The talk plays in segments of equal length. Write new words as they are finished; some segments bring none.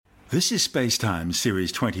This is Spacetime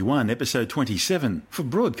Series 21, Episode 27, for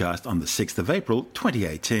broadcast on the 6th of April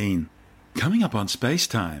 2018. Coming up on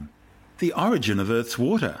Spacetime, the origin of Earth's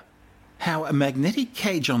water, how a magnetic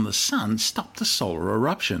cage on the Sun stopped a solar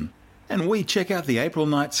eruption, and we check out the April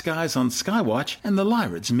night skies on Skywatch and the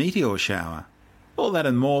Lyrids meteor shower. All that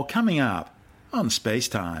and more coming up on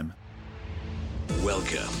Spacetime.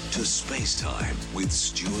 Welcome to Spacetime with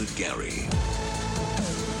Stuart Gary.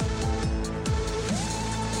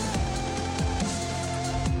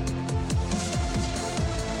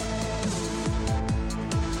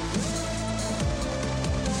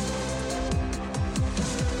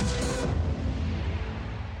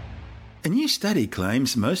 A new study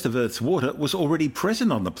claims most of Earth's water was already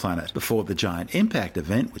present on the planet before the giant impact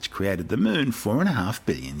event which created the Moon 4.5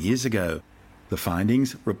 billion years ago. The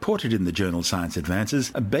findings, reported in the journal Science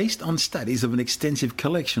Advances, are based on studies of an extensive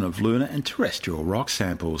collection of lunar and terrestrial rock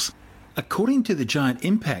samples. According to the giant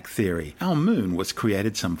impact theory, our Moon was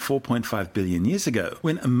created some 4.5 billion years ago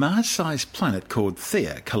when a Mars-sized planet called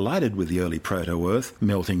Theia collided with the early proto-Earth,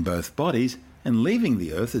 melting both bodies and leaving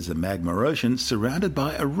the Earth as a magma ocean surrounded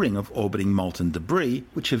by a ring of orbiting molten debris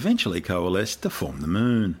which eventually coalesced to form the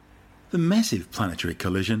Moon. The massive planetary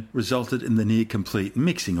collision resulted in the near-complete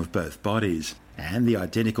mixing of both bodies, and the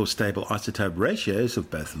identical stable isotope ratios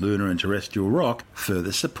of both lunar and terrestrial rock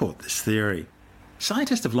further support this theory.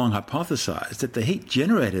 Scientists have long hypothesized that the heat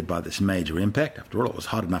generated by this major impact, after all it was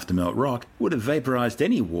hot enough to melt rock, would have vaporized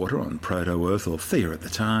any water on proto-Earth or Theia at the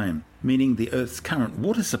time, meaning the Earth's current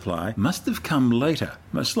water supply must have come later,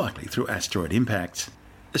 most likely through asteroid impacts.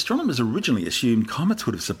 Astronomers originally assumed comets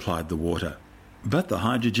would have supplied the water, but the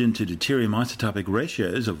hydrogen to deuterium isotopic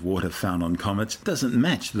ratios of water found on comets doesn't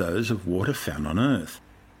match those of water found on Earth.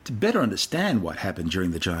 To better understand what happened during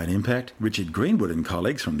the giant impact, Richard Greenwood and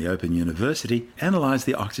colleagues from the Open University analysed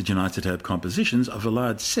the oxygen isotope compositions of a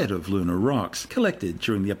large set of lunar rocks collected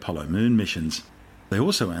during the Apollo moon missions. They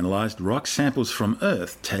also analysed rock samples from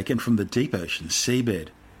Earth taken from the deep ocean seabed.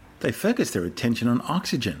 They focused their attention on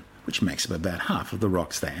oxygen, which makes up about half of the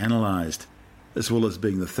rocks they analysed. As well as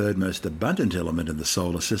being the third most abundant element in the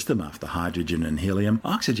solar system after hydrogen and helium,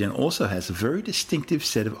 oxygen also has a very distinctive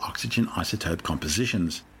set of oxygen isotope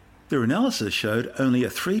compositions. Their analysis showed only a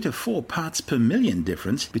 3 to 4 parts per million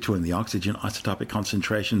difference between the oxygen isotopic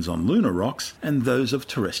concentrations on lunar rocks and those of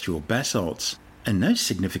terrestrial basalts, and no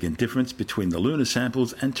significant difference between the lunar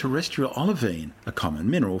samples and terrestrial olivine, a common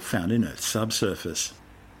mineral found in Earth's subsurface.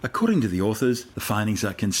 According to the authors, the findings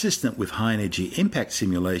are consistent with high-energy impact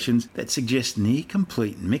simulations that suggest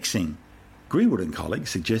near-complete mixing. Greenwood and colleagues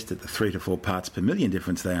suggest that the 3 to 4 parts per million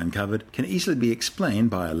difference they uncovered can easily be explained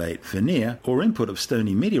by a late veneer or input of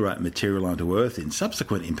stony meteorite material onto Earth in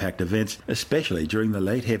subsequent impact events, especially during the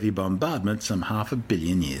late heavy bombardment some 500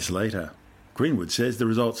 million years later. Greenwood says the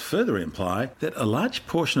results further imply that a large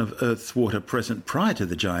portion of Earth's water present prior to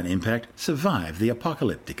the giant impact survived the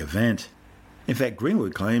apocalyptic event. In fact,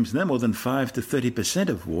 Greenwood claims no more than 5 to 30%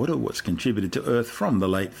 of water was contributed to Earth from the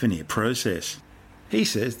late veneer process. He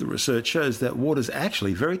says the research shows that water's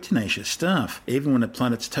actually very tenacious stuff. Even when a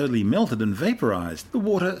planet's totally melted and vaporized, the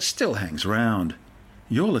water still hangs around.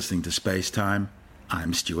 You're listening to Spacetime.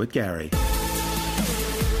 I'm Stuart Gary.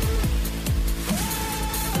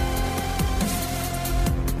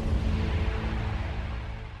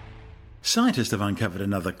 Scientists have uncovered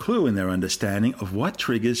another clue in their understanding of what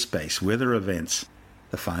triggers space weather events.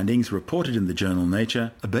 The findings, reported in the journal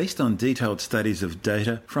Nature, are based on detailed studies of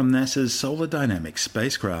data from NASA's Solar Dynamics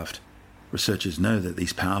spacecraft. Researchers know that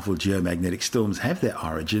these powerful geomagnetic storms have their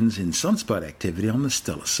origins in sunspot activity on the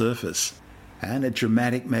stellar surface, and a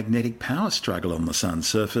dramatic magnetic power struggle on the Sun's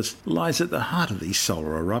surface lies at the heart of these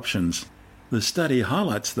solar eruptions. The study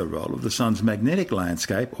highlights the role of the Sun's magnetic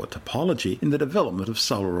landscape, or topology, in the development of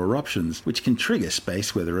solar eruptions, which can trigger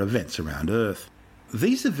space weather events around Earth.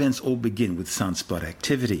 These events all begin with sunspot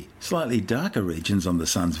activity, slightly darker regions on the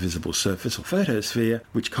Sun's visible surface or photosphere,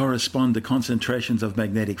 which correspond to concentrations of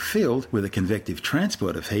magnetic field where the convective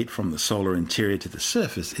transport of heat from the solar interior to the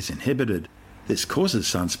surface is inhibited. This causes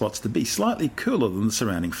sunspots to be slightly cooler than the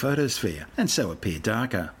surrounding photosphere, and so appear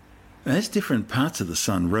darker. As different parts of the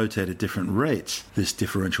Sun rotate at different rates, this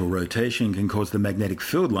differential rotation can cause the magnetic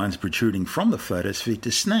field lines protruding from the photosphere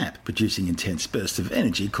to snap, producing intense bursts of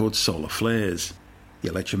energy called solar flares. The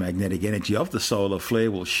electromagnetic energy of the solar flare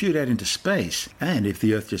will shoot out into space, and if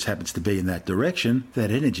the Earth just happens to be in that direction, that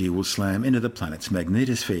energy will slam into the planet's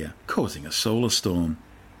magnetosphere, causing a solar storm.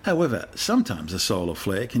 However, sometimes a solar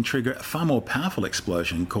flare can trigger a far more powerful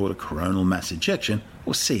explosion called a coronal mass ejection,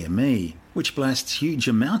 or CME, which blasts huge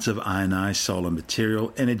amounts of ionized solar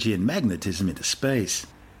material, energy and magnetism into space.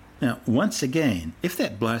 Now, once again, if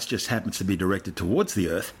that blast just happens to be directed towards the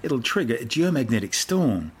Earth, it'll trigger a geomagnetic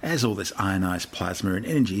storm, as all this ionized plasma and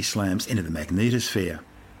energy slams into the magnetosphere.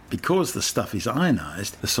 Because the stuff is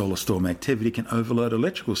ionized, the solar storm activity can overload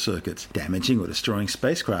electrical circuits, damaging or destroying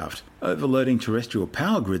spacecraft, overloading terrestrial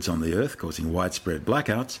power grids on the Earth, causing widespread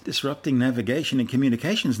blackouts, disrupting navigation and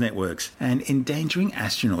communications networks, and endangering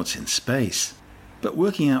astronauts in space. But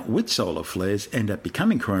working out which solar flares end up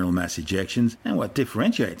becoming coronal mass ejections and what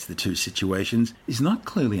differentiates the two situations is not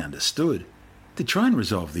clearly understood. To try and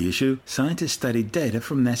resolve the issue, scientists studied data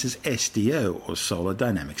from NASA's SDO, or Solar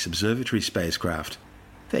Dynamics Observatory spacecraft.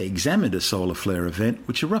 They examined a solar flare event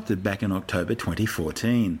which erupted back in October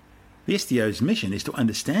 2014. The SDO's mission is to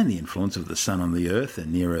understand the influence of the Sun on the Earth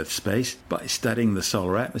and near-Earth space by studying the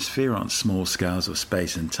solar atmosphere on small scales of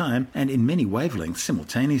space and time and in many wavelengths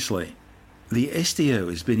simultaneously. The SDO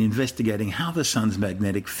has been investigating how the Sun's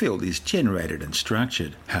magnetic field is generated and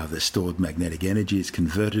structured, how the stored magnetic energy is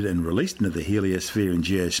converted and released into the heliosphere and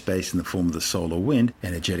geospace in the form of the solar wind,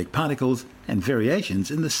 energetic particles, and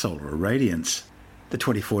variations in the solar irradiance. The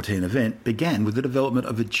 2014 event began with the development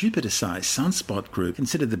of a Jupiter-sized sunspot group,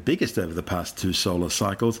 considered the biggest over the past 2 solar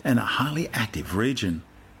cycles and a highly active region.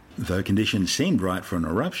 Though conditions seemed right for an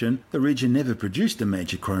eruption, the region never produced a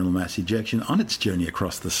major coronal mass ejection on its journey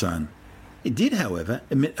across the Sun. It did, however,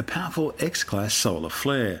 emit a powerful X-class solar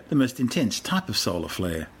flare, the most intense type of solar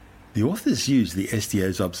flare. The authors used the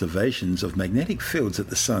SDO's observations of magnetic fields at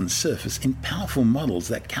the Sun's surface in powerful models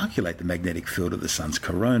that calculate the magnetic field of the Sun's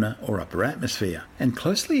corona, or upper atmosphere, and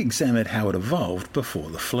closely examined how it evolved before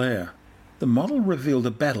the flare. The model revealed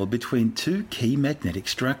a battle between 2 key magnetic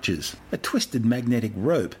structures, a twisted magnetic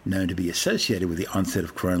rope known to be associated with the onset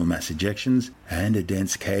of coronal mass ejections, and a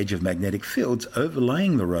dense cage of magnetic fields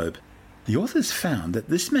overlaying the rope. The authors found that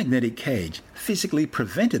this magnetic cage physically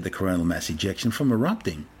prevented the coronal mass ejection from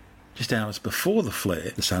erupting. Just hours before the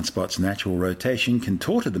flare, the sunspot's natural rotation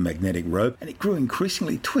contorted the magnetic rope and it grew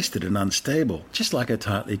increasingly twisted and unstable, just like a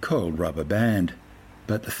tightly coiled rubber band.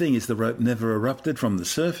 But the thing is, the rope never erupted from the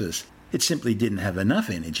surface. It simply didn't have enough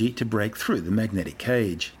energy to break through the magnetic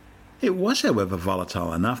cage. It was, however,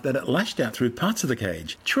 volatile enough that it lashed out through parts of the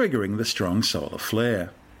cage, triggering the strong solar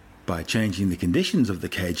flare. By changing the conditions of the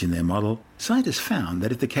cage in their model, scientists found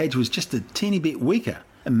that if the cage was just a teeny bit weaker,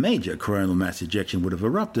 a major coronal mass ejection would have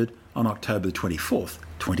erupted on October 24th,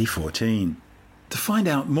 2014. To find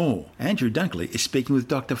out more, Andrew Dunkley is speaking with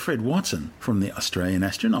Dr. Fred Watson from the Australian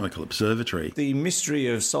Astronomical Observatory. The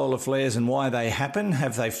mystery of solar flares and why they happen,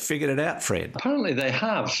 have they figured it out, Fred? Apparently they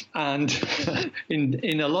have, and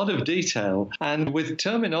in a lot of detail, and with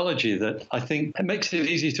terminology that I think makes it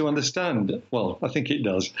easy to understand. Well, I think it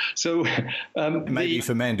does. So maybe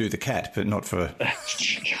for Mandu the cat, but not for...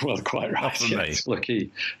 well, quite right. Not for me. Look,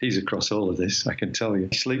 he's across all of this, I can tell you.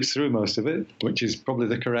 He sleeps through most of it, which is probably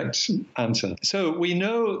the correct answer. So we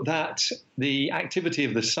know that the activity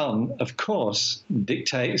of the Sun, of course,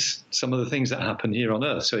 dictates some of the things that happen here on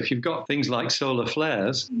Earth. So if you've got things like solar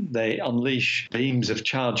flares, they unleash beams of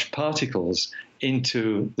charged particles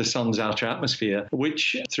into the Sun's outer atmosphere,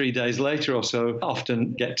 which 3 days later or so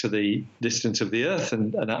often get to the distance of the Earth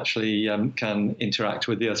and actually can interact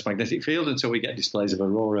with the Earth's magnetic field. And so we get displays of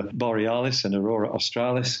aurora borealis and aurora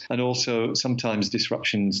australis, and also sometimes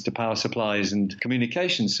disruptions to power supplies and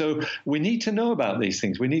communications. So we need to know about these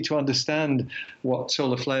things. We need to understand what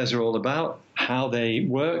solar flares are all about, how they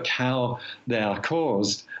work, how they are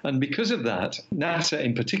caused. And because of that, NASA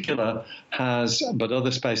in particular has, but other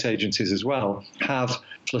space agencies as well, have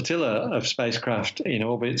flotilla of spacecraft in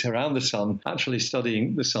orbit around the Sun actually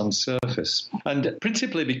studying the Sun's surface. And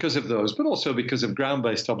principally because of those, but also because of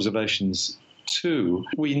ground-based observations too,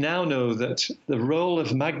 we now know that the role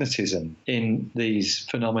of magnetism in these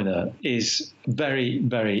phenomena is very,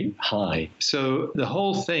 very high. So the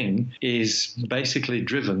whole thing is basically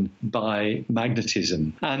driven by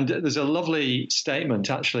magnetism. And there's a lovely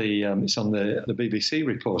statement, actually, it's on the BBC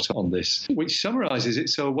report on this, which summarizes it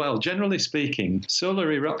so well. Generally speaking,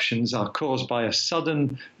 solar eruptions are caused by a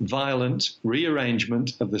sudden, violent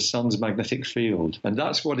rearrangement of the Sun's magnetic field. And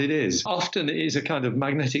that's what it is. Often it is a kind of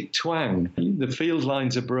magnetic twang. The field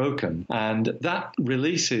lines are broken, and that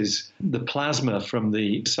releases the plasma from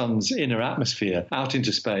the Sun's inner atmosphere atmosphere out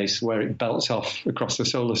into space where it belts off across the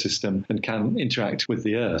solar system and can interact with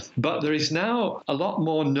the Earth. But there is now a lot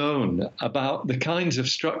more known about the kinds of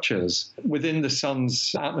structures within the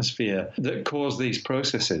sun's atmosphere that cause these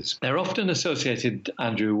processes. They're often associated,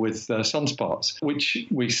 Andrew, with sunspots, which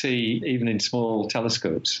we see even in small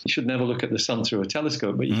telescopes. You should never look at the sun through a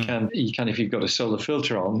telescope, but you can if you've got a solar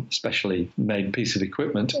filter on, specially made piece of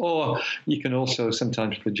equipment, or you can also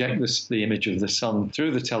sometimes project the image of the sun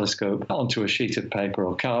through the telescope onto a sheet of paper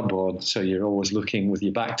or cardboard, so you're always looking with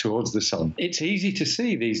your back towards the sun. It's easy to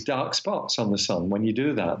see these dark spots on the sun when you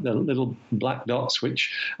do that, the little black dots,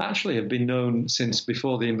 which actually have been known since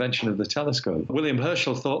before the invention of the telescope. William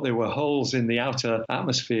Herschel thought there were holes in the outer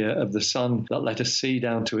atmosphere of the sun that let us see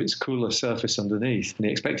down to its cooler surface underneath, and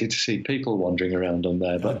he expected to see people wandering around on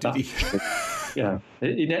there, but yeah,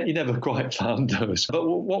 he never quite found those. But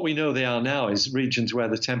what we know they are now is regions where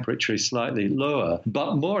the temperature is slightly lower.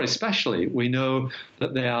 But more especially, we know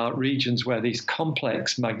that they are regions where these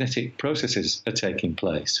complex magnetic processes are taking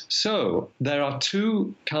place. So there are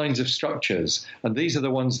two kinds of structures, and these are the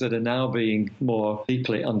ones that are now being more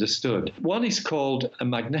deeply understood. One is called a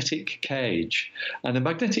magnetic cage. And a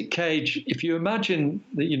magnetic cage, if you imagine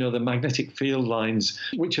the magnetic field lines,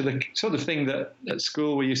 which are the sort of thing that at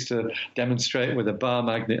school we used to demonstrate with a bar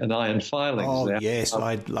magnet and iron filings. Oh, yes,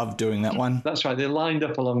 I love doing that one. That's right. They're lined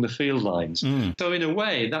up along the field lines. So in a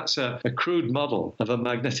way, that's a crude model of a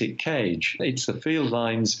magnetic cage. It's the field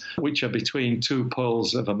lines which are between two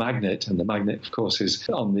poles of a magnet, and the magnet, of course, is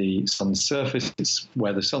on the sun's surface. It's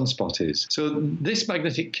where the sunspot is. So this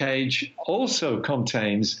magnetic cage also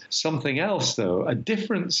contains something else, though, a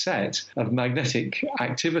different set of magnetic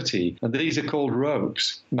activity, and these are called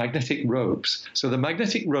ropes, magnetic ropes. So the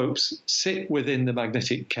magnetic ropes sit within the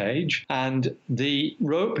magnetic cage, and the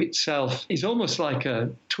rope itself is almost like a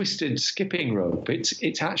twisted skipping rope.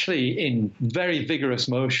 It's actually in very vigorous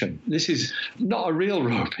motion. This is not a real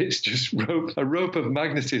rope, it's just a rope of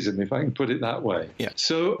magnetism, if I can put it that way. Yeah.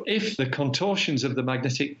 So if the contortions of the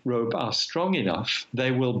magnetic rope are strong enough,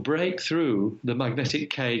 they will break through the magnetic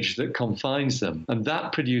cage that confines them, and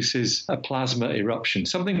that produces a plasma eruption,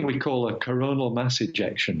 something we call a coronal mass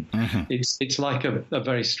ejection. It's like a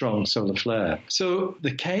very strong solar flare. So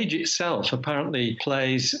the cage itself apparently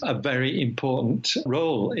plays a very important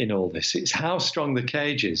role in all this. It's how strong the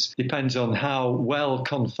cage is depends on how well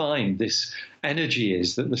confined this energy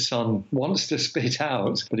is that the sun wants to spit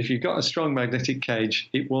out. But if you've got a strong magnetic cage,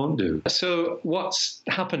 it won't do. So what's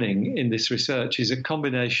happening in this research is a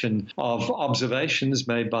combination of observations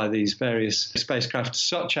made by these various spacecraft,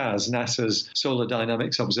 such as NASA's Solar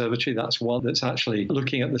Dynamics Observatory. That's one that's actually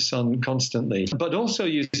looking at the sun constantly, but also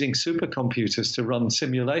using supercomputers to run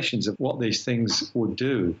simulations of what these things would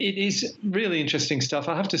do. It is really interesting stuff.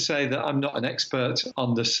 I have to say that I'm not an expert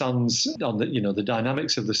on the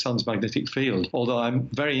dynamics of the sun's magnetic field, although I'm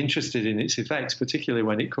very interested in its effects, particularly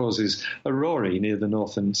when it causes aurorae near the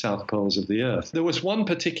north and south poles of the Earth. There was one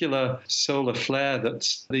particular solar flare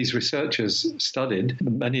that these researchers studied.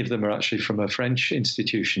 Many of them are actually from a French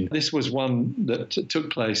institution. This was one that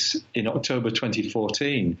took place in October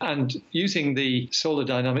 2014. And using the Solar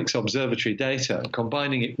Dynamics Observatory data,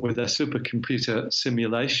 combining it with their supercomputer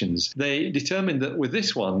simulations, they determined that with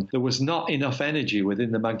this one, there was not enough energy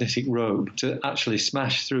within the magnetic rope to actually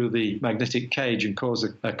smash through the magnetic cage and cause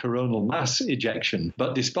a coronal mass ejection.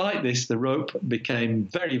 But despite this, the rope became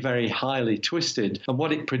very, very highly twisted, and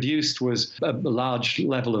what it produced was a large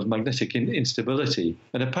level of magnetic instability.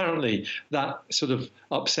 And apparently that sort of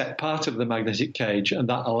upset part of the magnetic cage, and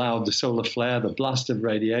that allowed the solar flare, the blast of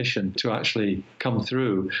radiation, to actually come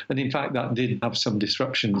through. And in fact, that did have some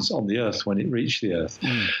disruptions on the Earth when it reached the Earth.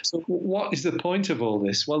 So what is the point of all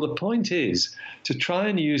this? Well, the point is to try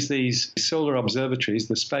and use these solar observatories,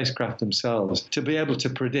 the spacecraft themselves, to be able to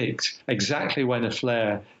predict exactly when a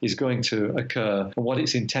flare is going to occur and what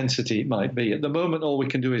its intensity might be. At the moment, all we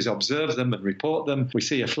can do is observe them and report them. We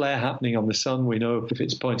see a flare happening on the sun. We know if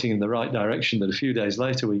it's pointing in the right direction that a few days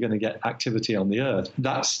later we're going to get activity on the Earth.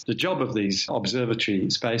 That's the job of these observatory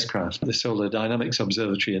spacecraft, the Solar Dynamics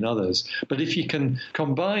Observatory and others. But if you can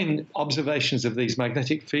combine observations of these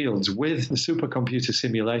magnetic fields with the supercomputer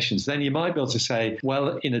simulations, then you might be able to say,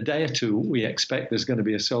 well, in a day or two, we expect there's going to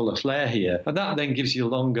be a solar flare here. And that then gives you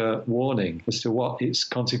longer warning as to what its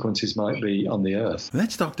consequences might be on the Earth.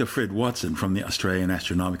 That's Dr. Fred Watson from the Australian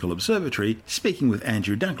Astronomical Observatory speaking with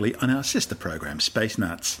Andrew Dunkley on our sister program, Space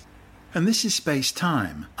Nuts. And this is Space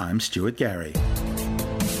Time. I'm Stuart Gary.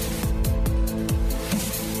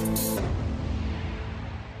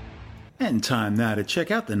 And time now to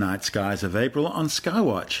check out the night skies of April on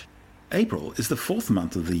Skywatch. April is the 4th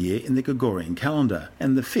month of the year in the Gregorian calendar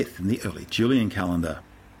and the 5th in the early Julian calendar.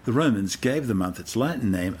 The Romans gave the month its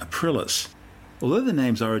Latin name Aprilis. Although the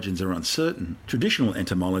name's origins are uncertain, traditional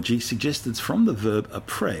etymology suggests it's from the verb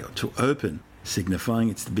apre, or to open, signifying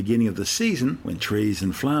it's the beginning of the season when trees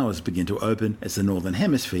and flowers begin to open as the northern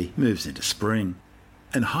hemisphere moves into spring.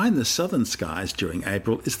 And high in the southern skies during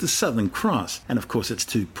April is the Southern Cross, and of course its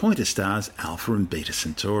two pointer stars Alpha and Beta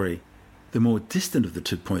Centauri. The more distant of the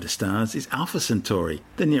two pointer stars is Alpha Centauri,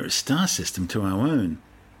 the nearest star system to our own.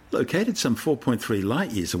 Located some 4.3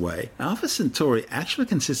 light-years away, Alpha Centauri actually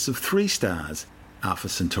consists of 3 stars, Alpha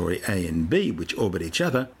Centauri A and B, which orbit each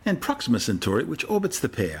other, and Proxima Centauri, which orbits the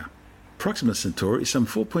pair. Proxima Centauri is some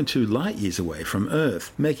 4.2 light-years away from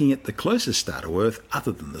Earth, making it the closest star to Earth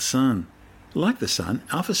other than the Sun. Like the Sun,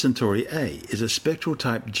 Alpha Centauri A is a spectral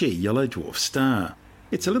type G yellow dwarf star.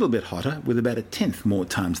 It's a little bit hotter, with about 1/10 more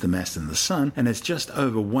times the mass than the Sun, and has just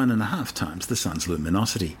over 1.5 times the Sun's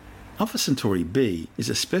luminosity. Alpha Centauri B is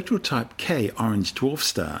a spectral type K orange dwarf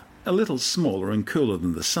star, a little smaller and cooler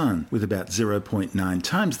than the Sun, with about 0.9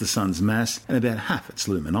 times the Sun's mass and about half its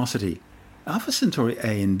luminosity. Alpha Centauri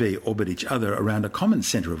A and B orbit each other around a common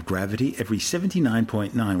centre of gravity every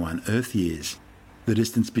 79.91 Earth years. The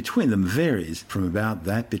distance between them varies from about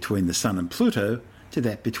that between the Sun and Pluto to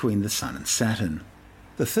that between the Sun and Saturn.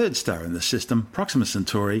 The third star in the system, Proxima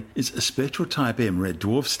Centauri, is a spectral type M red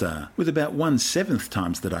dwarf star, with about 1/7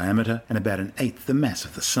 times the diameter and about 1/8 the mass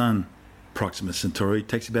of the Sun. Proxima Centauri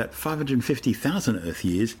takes about 550,000 Earth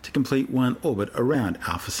years to complete one orbit around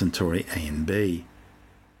Alpha Centauri A and B.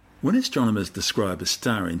 When astronomers describe a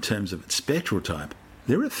star in terms of its spectral type,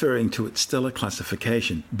 they're referring to its stellar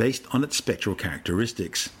classification based on its spectral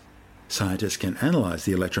characteristics. Scientists can analyse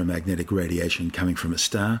the electromagnetic radiation coming from a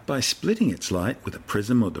star by splitting its light with a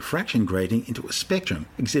prism or diffraction grating into a spectrum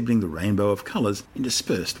exhibiting the rainbow of colours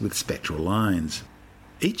interspersed with spectral lines.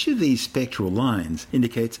 Each of these spectral lines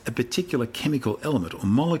indicates a particular chemical element or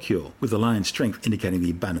molecule, with the line strength indicating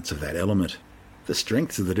the abundance of that element. The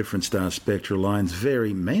strengths of the different stars' spectral lines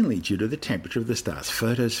vary mainly due to the temperature of the star's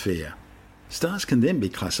photosphere. Stars can then be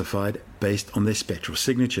classified based on their spectral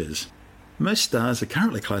signatures. Most stars are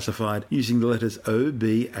currently classified using the letters O,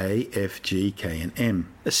 B, A, F, G, K and M,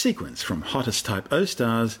 a sequence from hottest type O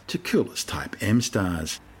stars to coolest type M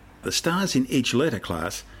stars. The stars in each letter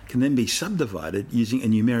class can then be subdivided using a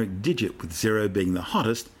numeric digit, with 0 being the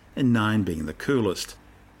hottest and 9 being the coolest.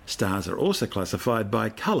 Stars are also classified by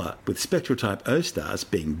colour, with spectral type O stars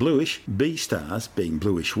being bluish, B stars being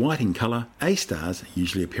bluish-white in colour, A stars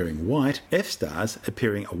usually appearing white, F stars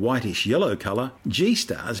appearing a whitish-yellow colour, G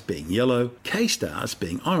stars being yellow, K stars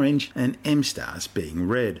being orange, and M stars being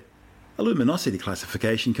red. A luminosity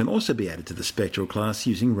classification can also be added to the spectral class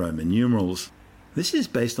using Roman numerals. This is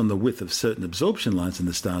based on the width of certain absorption lines in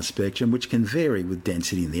the star spectrum, which can vary with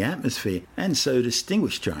density in the atmosphere, and so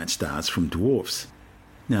distinguish giant stars from dwarfs.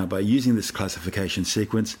 Now, by using this classification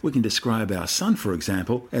sequence, we can describe our Sun, for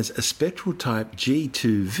example, as a spectral type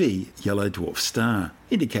G2V yellow dwarf star,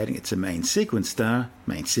 indicating it's a main sequence star.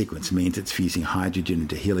 Main sequence means it's fusing hydrogen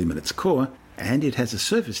into helium at its core, and it has a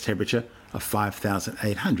surface temperature of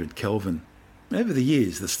 5,800 Kelvin. Over the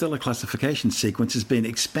years, the stellar classification sequence has been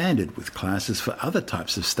expanded with classes for other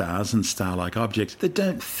types of stars and star-like objects that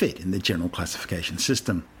don't fit in the general classification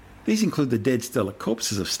system. These include the dead stellar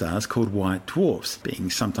corpses of stars called white dwarfs,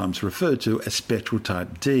 being sometimes referred to as spectral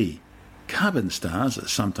type D. Carbon stars are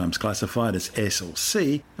sometimes classified as S or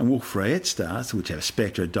C, and Wolf-Rayet stars, which have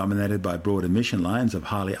spectra dominated by broad emission lines of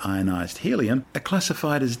highly ionised helium, are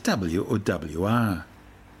classified as W or WR.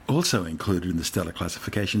 Also included in the stellar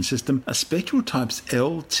classification system are spectral types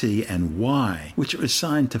L, T and Y, which are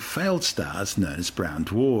assigned to failed stars known as brown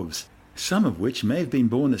dwarfs, some of which may have been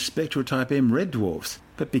born as spectral type M red dwarfs,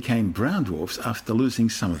 but became brown dwarfs after losing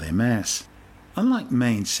some of their mass. Unlike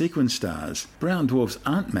main sequence stars, brown dwarfs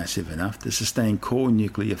aren't massive enough to sustain core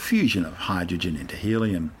nuclear fusion of hydrogen into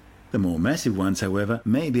helium. The more massive ones, however,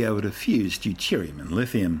 may be able to fuse deuterium and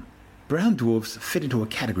lithium. Brown dwarfs fit into a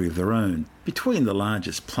category of their own, between the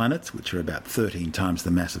largest planets, which are about 13 times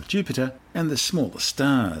the mass of Jupiter, and the smaller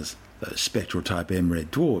stars, those spectral type M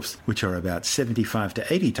red dwarfs, which are about 75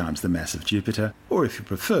 to 80 times the mass of Jupiter, or if you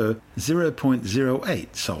prefer,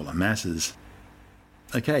 0.08 solar masses.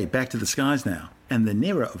 Okay, back to the skies now. And the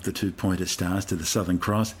nearer of the two pointer stars to the Southern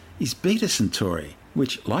Cross is Beta Centauri,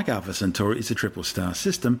 which, like Alpha Centauri, is a triple star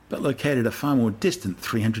system, but located a far more distant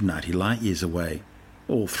 390 light-years away.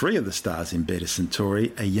 All 3 of the stars in Beta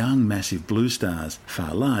Centauri are young massive blue stars,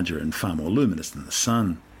 far larger and far more luminous than the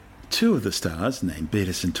Sun. Two of the stars, named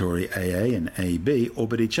Beta Centauri AA and AB,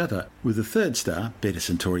 orbit each other, with the third star, Beta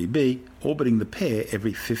Centauri B, orbiting the pair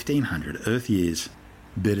every 1500 Earth years.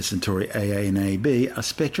 Beta Centauri AA and AB are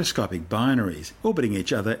spectroscopic binaries, orbiting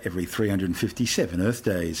each other every 357 Earth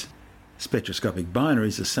days. Spectroscopic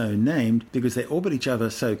binaries are so named because they orbit each other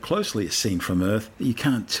so closely as seen from Earth that you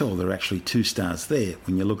can't tell there are actually two stars there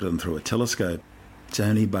when you look at them through a telescope. It's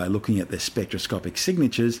only by looking at their spectroscopic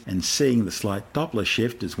signatures and seeing the slight Doppler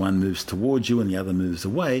shift as one moves towards you and the other moves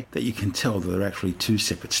away that you can tell that there are actually two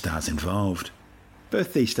separate stars involved.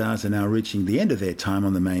 Both these stars are now reaching the end of their time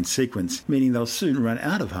on the main sequence, meaning they'll soon run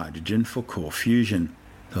out of hydrogen for core fusion.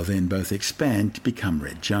 They'll then both expand to become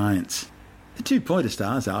red giants. The two pointer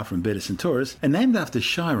stars, Alpha and Beta Centaurus, are named after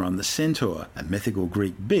Chiron the centaur, a mythical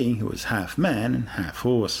Greek being who was half man and half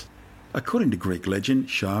horse. According to Greek legend,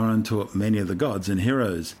 Chiron taught many of the gods and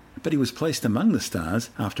heroes, but he was placed among the stars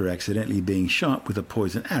after accidentally being shot with a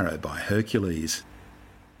poison arrow by Hercules.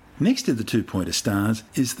 Next to the two pointer stars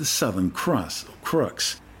is the Southern Cross, or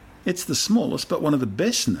Crux. It's the smallest but one of the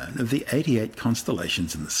best known of the 88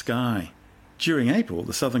 constellations in the sky. During April,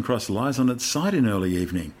 the Southern Cross lies on its side in early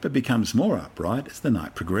evening, but becomes more upright as the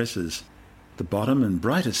night progresses. The bottom and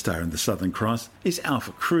brightest star in the Southern Cross is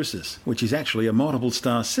Alpha Crucis, which is actually a multiple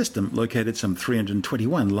star system located some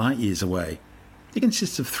 321 light-years away. It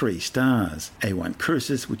consists of three stars, A1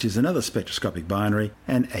 Crucis, which is another spectroscopic binary,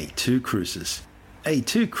 and A2 Crucis.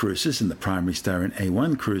 A2 Crucis and the primary star in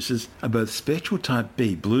A1 Crucis are both spectral type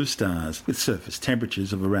B blue stars with surface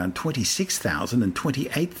temperatures of around 26,000 and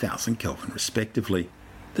 28,000 Kelvin respectively.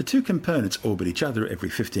 The two components orbit each other every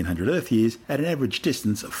 1500 Earth years at an average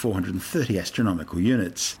distance of 430 astronomical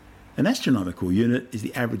units. An astronomical unit is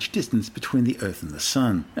the average distance between the Earth and the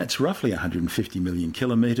Sun. That's roughly 150 million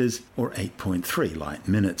kilometres or 8.3 light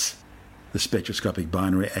minutes. The spectroscopic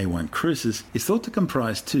binary A1 Crucis is thought to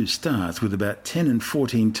comprise two stars with about 10 and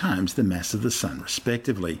 14 times the mass of the Sun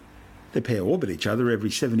respectively. The pair orbit each other every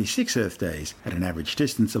 76 Earth days at an average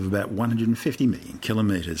distance of about 150 million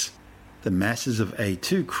kilometres. The masses of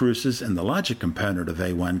A2 Crucis and the larger component of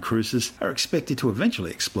A1 Crucis are expected to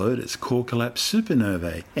eventually explode as core collapse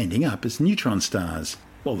supernovae, ending up as neutron stars,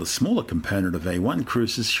 while the smaller component of A1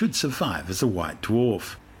 Crucis should survive as a white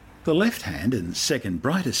dwarf. The left-hand and second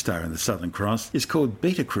brightest star in the Southern Cross is called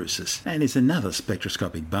Beta Crucis and is another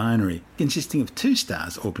spectroscopic binary, consisting of two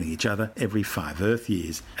stars orbiting each other every 5 Earth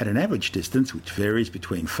years, at an average distance which varies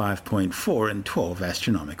between 5.4 and 12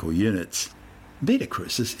 astronomical units. Beta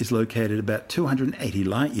Crucis is located about 280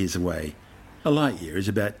 light-years away. A light-year is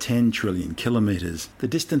about 10 trillion kilometres, the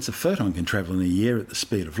distance a photon can travel in a year at the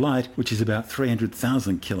speed of light, which is about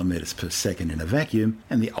 300,000 kilometres per second in a vacuum,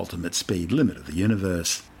 and the ultimate speed limit of the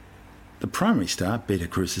universe. The primary star, Beta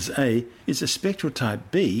Crucis A, is a spectral type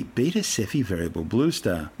B beta Cepheid variable blue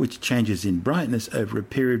star, which changes in brightness over a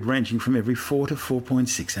period ranging from every 4 to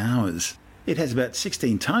 4.6 hours. It has about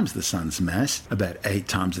 16 times the Sun's mass, about 8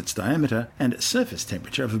 times its diameter, and a surface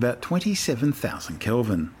temperature of about 27,000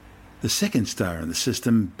 Kelvin. The second star in the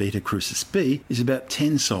system, Beta Crucis B, is about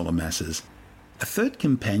 10 solar masses. A third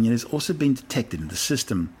companion has also been detected in the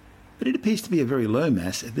system, but it appears to be a very low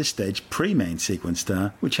mass at this stage pre-main sequence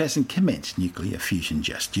star, which hasn't commenced nuclear fusion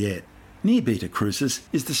just yet. Near Beta Crucis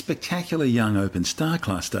is the spectacular young open star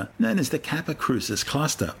cluster known as the Kappa Crucis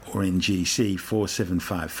cluster, or NGC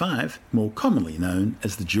 4755, more commonly known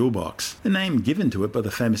as the Jewel Box, the name given to it by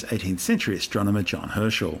the famous 18th century astronomer John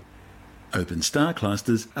Herschel. Open star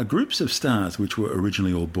clusters are groups of stars which were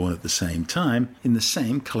originally all born at the same time in the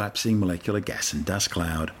same collapsing molecular gas and dust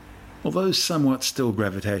cloud. Although somewhat still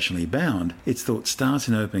gravitationally bound, it's thought stars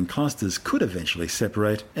in open clusters could eventually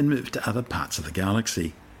separate and move to other parts of the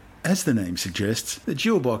galaxy. As the name suggests, the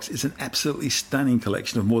Jewel Box is an absolutely stunning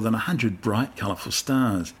collection of more than 100 bright, colourful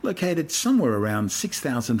stars, located somewhere around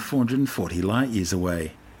 6,440 light-years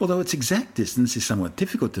away, although its exact distance is somewhat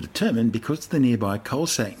difficult to determine because of the nearby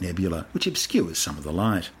Coalsack Nebula, which obscures some of the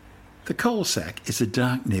light. The Coalsack is a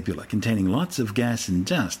dark nebula containing lots of gas and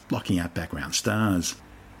dust blocking out background stars.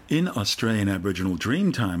 In Australian Aboriginal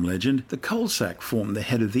Dreamtime legend, the Coalsack formed the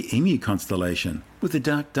head of the Emu constellation, with the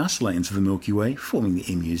dark dust lanes of the Milky Way forming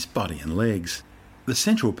the emu's body and legs. The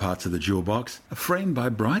central parts of the Jewel Box are framed by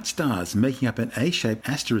bright stars making up an A-shaped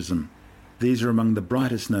asterism. These are among the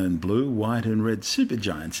brightest known blue, white and red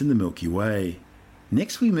supergiants in the Milky Way.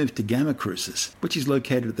 Next we move to Gamma Crucis, which is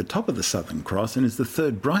located at the top of the Southern Cross and is the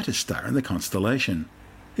third brightest star in the constellation.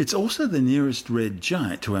 It's also the nearest red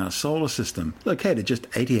giant to our solar system, located just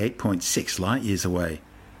 88.6 light-years away.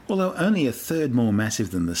 Although only a third more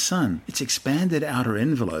massive than the Sun, its expanded outer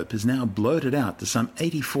envelope is now bloated out to some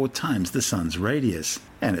 84 times the Sun's radius,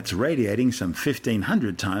 and it's radiating some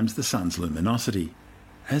 1,500 times the Sun's luminosity.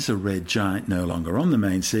 As a red giant no longer on the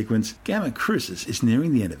main sequence, Gamma Crucis is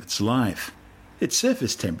nearing the end of its life. Its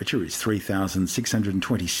surface temperature is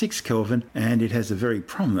 3,626 Kelvin, and it has a very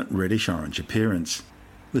prominent reddish-orange appearance.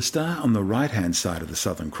 The star on the right-hand side of the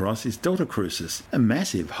Southern Cross is Delta Crucis, a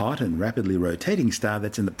massive, hot and rapidly rotating star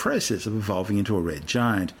that's in the process of evolving into a red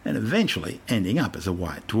giant and eventually ending up as a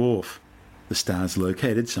white dwarf. The star is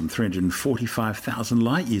located some 345,000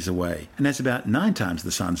 light-years away and has about 9 times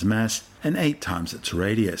the Sun's mass and 8 times its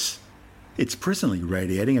radius. It's presently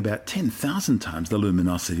radiating about 10,000 times the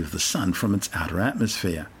luminosity of the Sun from its outer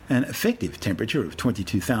atmosphere, an effective temperature of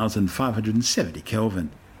 22,570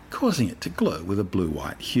 Kelvin, causing it to glow with a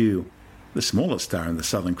blue-white hue. The smallest star in the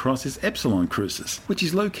Southern Cross is Epsilon Crucis, which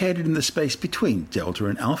is located in the space between Delta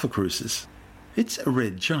and Alpha Crucis. It's a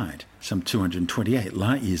red giant, some 228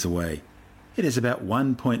 light-years away. It has about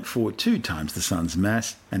 1.42 times the Sun's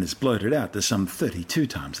mass and is bloated out to some 32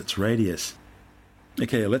 times its radius.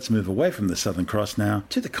 Okay, let's move away from the Southern Cross now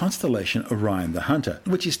to the constellation Orion the Hunter,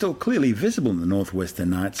 which is still clearly visible in the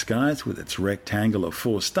northwestern night skies with its rectangle of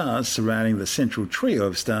 4 stars surrounding the central trio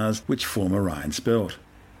of stars which form Orion's belt.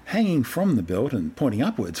 Hanging from the belt and pointing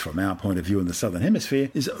upwards from our point of view in the southern hemisphere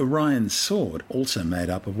is Orion's sword, also made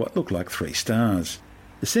up of what look like 3 stars.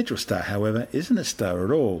 The central star, however, isn't a star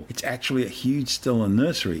at all. It's actually a huge stellar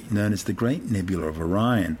nursery known as the Great Nebula of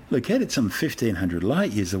Orion, located some 1,500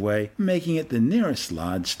 light-years away, making it the nearest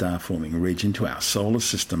large star-forming region to our solar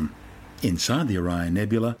system. Inside the Orion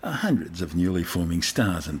Nebula are hundreds of newly forming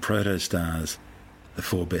stars and protostars. The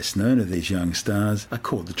 4 best known of these young stars are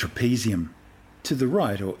called the Trapezium. To the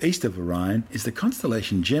right or east of Orion is the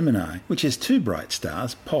constellation Gemini, which has 2 bright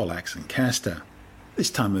stars, Pollux and Castor. This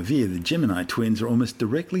time of year, the Gemini twins are almost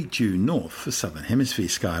directly due north for southern hemisphere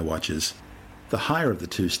sky watchers. The higher of the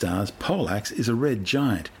 2 stars, Pollux, is a red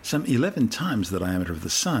giant, some 11 times the diameter of the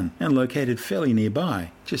Sun, and located fairly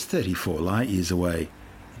nearby, just 34 light-years away.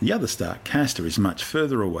 The other star, Castor, is much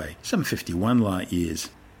further away, some 51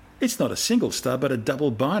 light-years. It's not a single star, but a double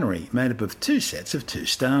binary made up of 2 sets of 2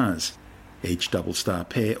 stars, each double star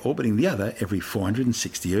pair orbiting the other every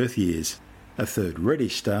 460 Earth years. A third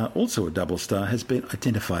reddish star, also a double star, has been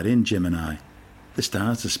identified in Gemini. The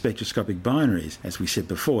stars are spectroscopic binaries. As we said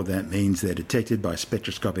before, that means they're detected by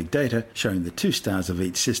spectroscopic data showing the 2 stars of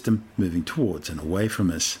each system moving towards and away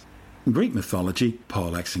from us. In Greek mythology,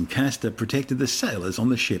 Pollux and Castor protected the sailors on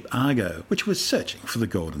the ship Argo, which was searching for the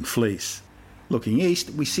Golden Fleece. Looking east,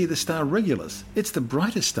 we see the star Regulus. It's the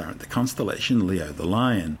brightest star in the constellation Leo the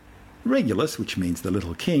Lion. Regulus, which means the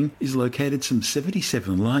Little King, is located some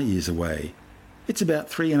 77 light-years away. It's about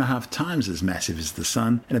 3.5 times as massive as the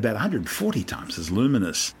Sun and about 140 times as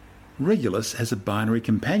luminous. Regulus has a binary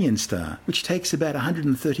companion star, which takes about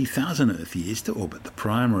 130,000 Earth years to orbit the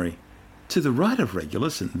primary. To the right of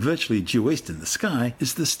Regulus and virtually due east in the sky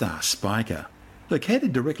is the star Spica.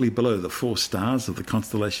 Located directly below the 4 stars of the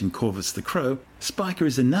constellation Corvus the Crow, Spica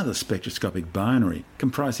is another spectroscopic binary,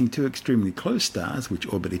 comprising 2 extremely close stars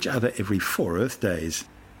which orbit each other every 4 Earth days.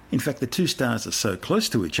 In fact, the 2 stars are so close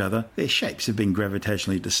to each other, their shapes have been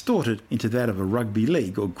gravitationally distorted into that of a rugby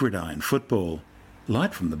league or gridiron football.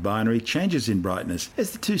 Light from the binary changes in brightness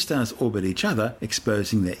as the 2 stars orbit each other,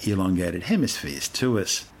 exposing their elongated hemispheres to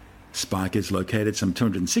us. Spica is located some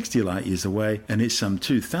 260 light-years away and is some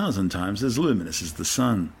 2,000 times as luminous as the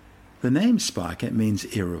Sun. The name Spica means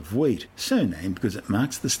ear of wheat, so named because it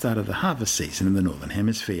marks the start of the harvest season in the Northern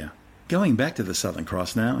Hemisphere. Going back to the Southern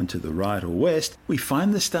Cross now and to the right or west, we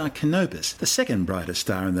find the star Canopus, the second brightest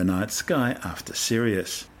star in the night sky after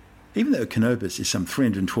Sirius. Even though Canopus is some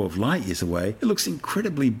 312 light-years away, it looks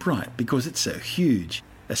incredibly bright because it's so huge.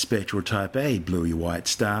 A spectral type A bluey-white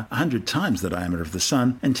star, 100 times the diameter of the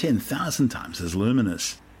Sun and 10,000 times as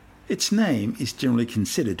luminous. Its name is generally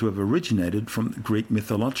considered to have originated from the Greek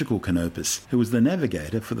mythological Canopus, who was the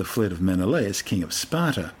navigator for the fleet of Menelaus, king of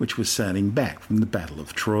Sparta, which was sailing back from the Battle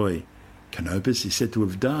of Troy. Canopus is said to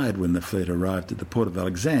have died when the fleet arrived at the port of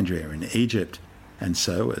Alexandria in Egypt, and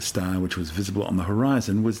so a star which was visible on the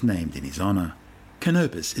horizon was named in his honour.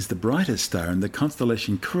 Canopus is the brightest star in the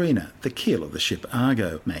constellation Carina, the keel of the ship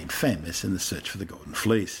Argo, made famous in the search for the Golden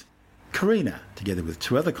Fleece. Carina, together with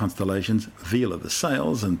 2 other constellations, Vela the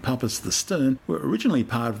sails and Puppis the stern, were originally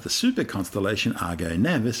part of the super constellation Argo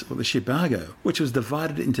Navis, or the ship Argo, which was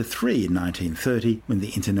divided into 3 in 1930 when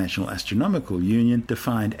the International Astronomical Union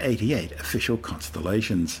defined 88 official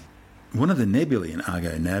constellations. One of the nebulae in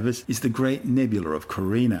Argo Navis is the Great Nebula of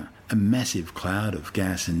Carina, a massive cloud of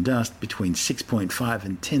gas and dust between 6.5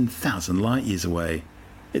 and 10,000 light-years away.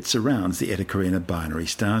 It surrounds the Eta Carina binary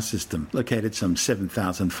star system, located some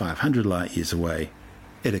 7,500 light-years away.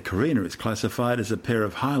 Eta Carina is classified as a pair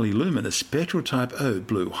of highly luminous spectral type O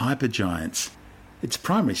blue hypergiants. Its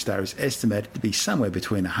primary star is estimated to be somewhere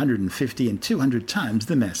between 150 and 200 times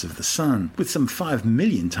the mass of the Sun, with some 5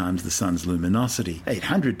 million times the Sun's luminosity,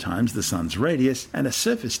 800 times the Sun's radius, and a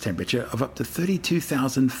surface temperature of up to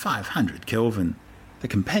 32,500 Kelvin. The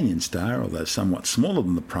companion star, although somewhat smaller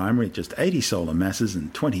than the primary at just 80 solar masses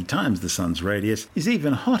and 20 times the Sun's radius, is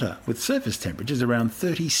even hotter, with surface temperatures around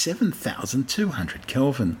 37,200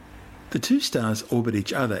 Kelvin. The two stars orbit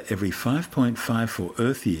each other every 5.54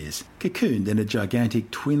 Earth years, cocooned in a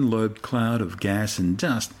gigantic twin-lobed cloud of gas and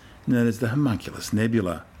dust known as the Homunculus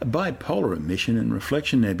Nebula, a bipolar emission and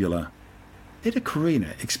reflection nebula. Eta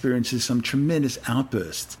Carina experiences some tremendous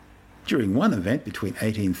outbursts. During one event between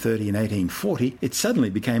 1830 and 1840, it suddenly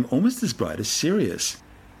became almost as bright as Sirius.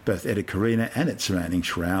 Both Eta Carina and its surrounding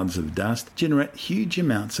shrouds of dust generate huge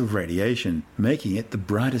amounts of radiation, making it the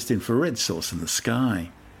brightest infrared source in the sky.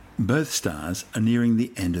 Both stars are nearing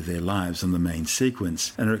the end of their lives on the main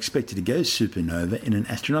sequence and are expected to go supernova in an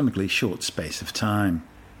astronomically short space of time.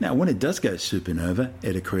 Now, when it does go supernova,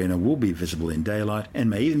 Eta Carina will be visible in daylight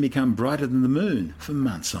and may even become brighter than the Moon for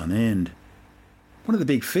months on end. One of the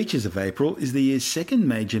big features of April is the year's second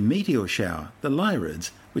major meteor shower, the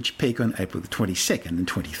Lyrids, which peak on April the 22nd and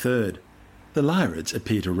 23rd. The Lyrids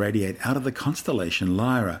appear to radiate out of the constellation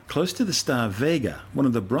Lyra, close to the star Vega, one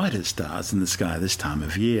of the brightest stars in the sky this time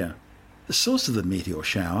of year. The source of the meteor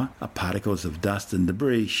shower are particles of dust and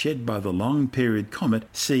debris shed by the long-period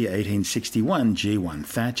comet C1861 G1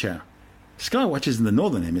 Thatcher. Skywatchers in the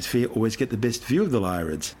northern hemisphere always get the best view of the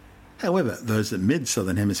Lyrids. However, those at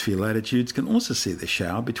mid-southern hemisphere latitudes can also see the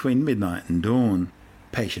shower between midnight and dawn.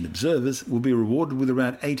 Patient observers will be rewarded with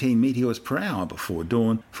around 18 meteors per hour before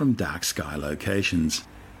dawn from dark sky locations.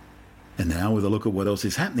 And now, with a look at what else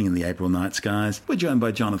is happening in the April night skies, we're joined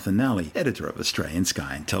by Jonathan Nally, editor of Australian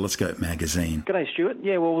Sky and Telescope magazine. G'day, Stuart.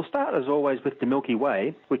 Yeah, well, we'll start as always with the Milky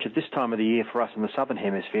Way, which at this time of the year for us in the southern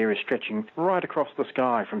hemisphere is stretching right across the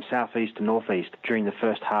sky from southeast to northeast during the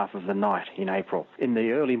first half of the night in April. In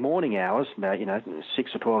the early morning hours, about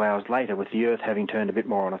 6 or 12 hours later, with the Earth having turned a bit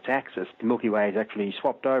more on its axis, the Milky Way is actually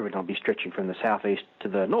swapped over and it'll be stretching from the southeast to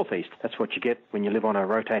the northeast. That's what you get when you live on a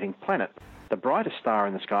rotating planet. The brightest star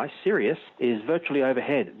in the sky, Sirius, is virtually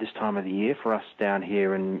overhead at this time of the year for us down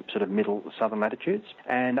here in sort of middle southern latitudes.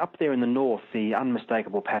 And up there in the north, the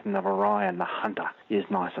unmistakable pattern of Orion, the Hunter, is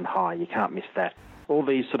nice and high. You can't miss that. All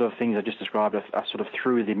these sort of things I just described are sort of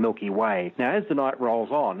through the Milky Way. Now, as the night rolls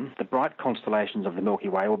on, the bright constellations of the Milky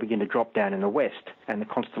Way will begin to drop down in the west, and the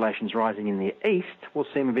constellations rising in the east will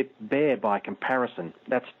seem a bit bare by comparison.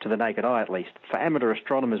 That's to the naked eye, at least. For amateur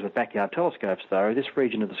astronomers with backyard telescopes, though, this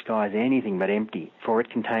region of the sky is anything but empty, for it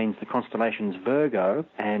contains the constellations Virgo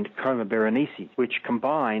and Coma Berenice, which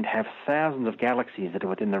combined have thousands of galaxies that are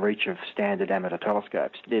within the reach of standard amateur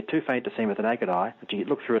telescopes. They're too faint to see with the naked eye, but you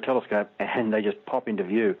look through a telescope and they just pop into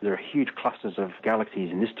view. There are huge clusters of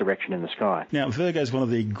galaxies in this direction in the sky. Now, Virgo is one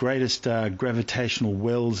of the greatest gravitational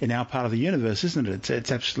wells in our part of the universe, isn't it?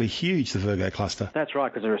 It's absolutely huge, the Virgo cluster. That's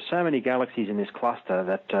right, because there are so many galaxies in this cluster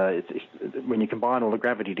that when you combine all the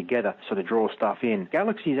gravity together, sort of draws stuff in.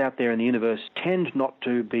 Galaxies out there in the universe tend not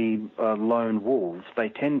to be lone wolves. They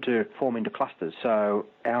tend to form into clusters. So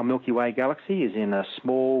our Milky Way galaxy is in a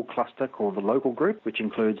small cluster called the Local Group, which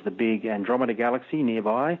includes the big Andromeda galaxy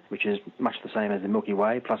nearby, which is much the same as the Milky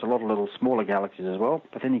Way, plus a lot of little smaller galaxies as well.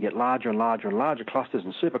 But then you get larger and larger and larger clusters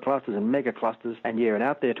and super clusters and mega clusters. And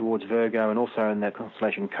out there towards Virgo and also in the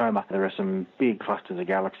constellation Coma, there are some big clusters of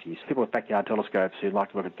galaxies. People with backyard telescopes who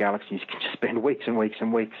like to look at galaxies can just spend weeks and weeks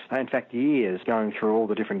and weeks, in fact years, going through all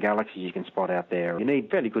the different galaxies you can spot out there. You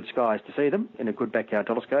need fairly good skies to see them in a good backyard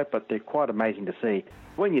telescope, but they're quite amazing to see.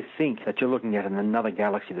 When you think that you're looking at another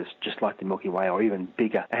galaxy that's just like the Milky Way or even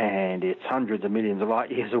bigger, and it's hundreds of millions of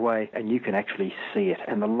light years away, and you can actually see it,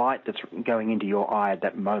 and the light that's going into your eye at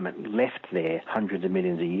that moment left there hundreds of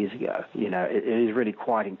millions of years ago. It is really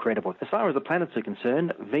quite incredible. As far as the planets are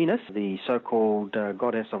concerned, Venus, the so-called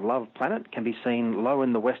goddess of love planet, can be seen low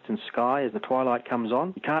in the western sky as the twilight comes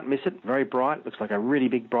on. You can't miss it. Very bright. Looks like a really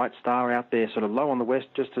big bright star out there, sort of low on the west,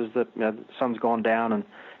 just as the sun's gone down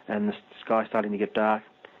and the sky's starting to get dark.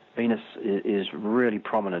 Venus is really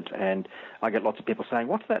prominent, and I get lots of people saying,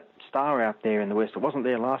 what's that star out there in the west? It wasn't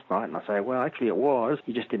there last night. And I say, well, actually it was.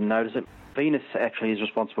 You just didn't notice it. Venus actually is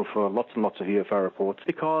responsible for lots and lots of UFO reports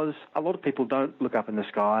because a lot of people don't look up in the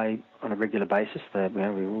sky on a regular basis.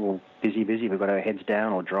 We're all busy. We've got our heads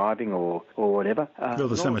down or driving or whatever.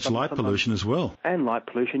 There's so much light pollution as well. And light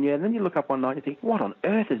pollution, yeah. And then you look up one night and you think, what on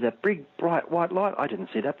earth is that big, bright, white light? I didn't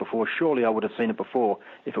see that before. Surely I would have seen it before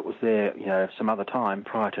if it was there, some other time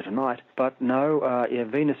prior to tonight. But no,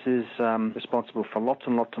 Venus is responsible for lots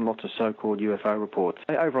and lots and lots of so-called UFO reports.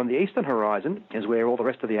 Over on the eastern horizon is where all the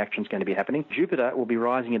rest of the action is going to be happening. Jupiter will be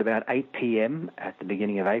rising at about 8 p.m. at the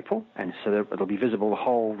beginning of April, and so it'll be visible the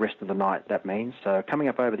whole rest of the night, that means. So coming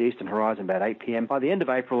up over the eastern horizon about 8 p.m. By the end of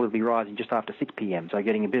April, it'll be rising just after 6 p.m., so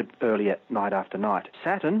getting a bit earlier night after night.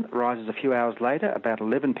 Saturn rises a few hours later, about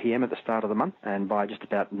 11 p.m. at the start of the month, and by just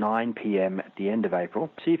about 9 p.m. at the end of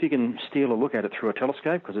April. See if you can steal a look at it through a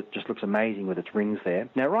telescope, because it just looks amazing with its rings there.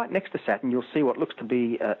 Now, right next to Saturn, you'll see what looks to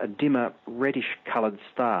be a dimmer, reddish-coloured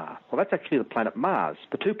star. Well, that's actually the planet Mars.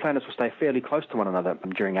 The two planets will stay fairly close to one another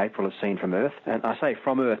during April as seen from Earth. And I say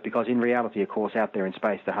from Earth because in reality, of course, out there in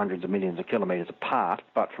space, they're hundreds of millions of kilometres apart,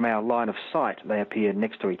 but from our line of sight, they appear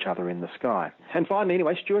next to each other in the sky. And finally,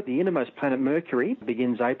 anyway, Stuart, the innermost planet Mercury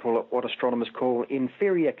begins April at what astronomers call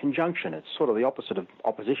inferior conjunction. It's sort of the opposite of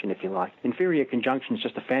opposition, if you like. Inferior conjunction is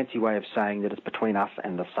just a fancy way of saying that it's between us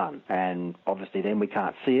and the sun. And obviously then we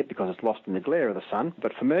can't see it because it's lost in the glare of the sun.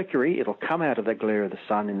 But for Mercury, it'll come out of the glare of the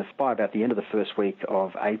sun by about the end of the first week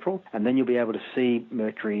of April, and then you'll be able to see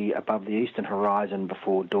Mercury above the eastern horizon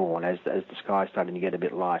before dawn as the sky's starting to get a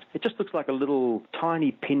bit light. It just looks like a little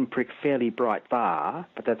tiny pinprick, fairly bright star,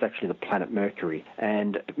 but that's actually the planet Mercury.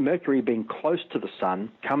 And Mercury, being close to the sun,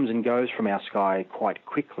 comes and goes from our sky quite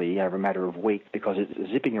quickly over a matter of weeks because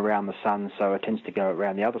it's zipping around the sun, so it tends to go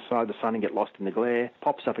around the other side of the sun and get lost in the glare,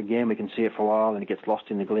 pops up again, we can see it for a while, and it gets lost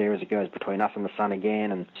in the glare as it goes between us and the sun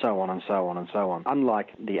again, and so on and so on and so on. Unlike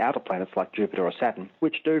the outer planets like Jupiter or Saturn,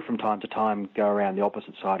 which do from time to time go around the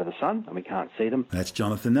opposite side of the sun, and we can't see them. That's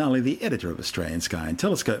Jonathan Nally, the editor of Australian Sky and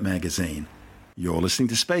Telescope magazine. You're listening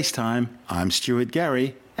to Space Time. I'm Stuart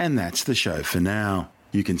Gary, and that's the show for now.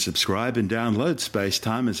 You can subscribe and download Space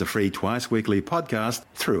Time as a free twice-weekly podcast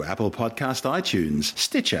through Apple Podcast iTunes,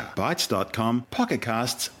 Stitcher, Bytes.com, Pocket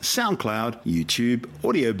Casts, SoundCloud, YouTube,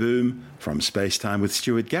 Audio Boom, from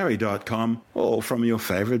spacetimewithstuartgary.com, or from your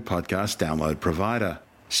favourite podcast download provider.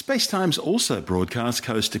 Spacetime's also broadcast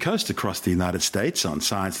coast to coast across the United States on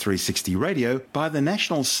Science 360 Radio by the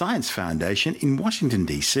National Science Foundation in Washington,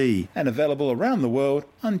 D.C., and available around the world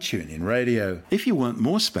on TuneIn Radio. If you want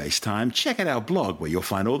more Spacetime, check out our blog where you'll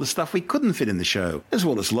find all the stuff we couldn't fit in the show, as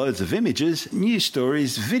well as loads of images, news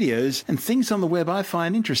stories, videos, and things on the web I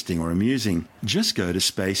find interesting or amusing. Just go to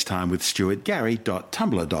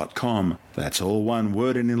spacetimewithstuartgary.tumblr.com. That's all one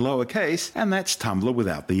word and in lowercase, and that's Tumblr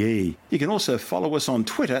without the E. You can also follow us on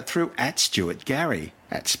Twitter through @StuartGary,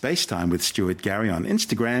 at Spacetime with Stuart Gary on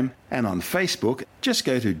Instagram, and on Facebook, just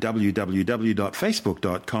go to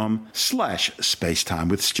www.facebook.com/Spacetime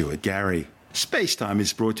with Stuart Gary. Spacetime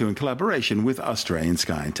is brought to you in collaboration with Australian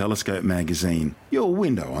Sky and Telescope magazine, your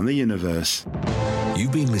window on the universe.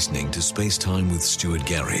 You've been listening to Spacetime with Stuart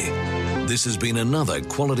Gary. This has been another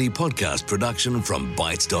quality podcast production from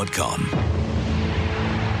Bytes.com.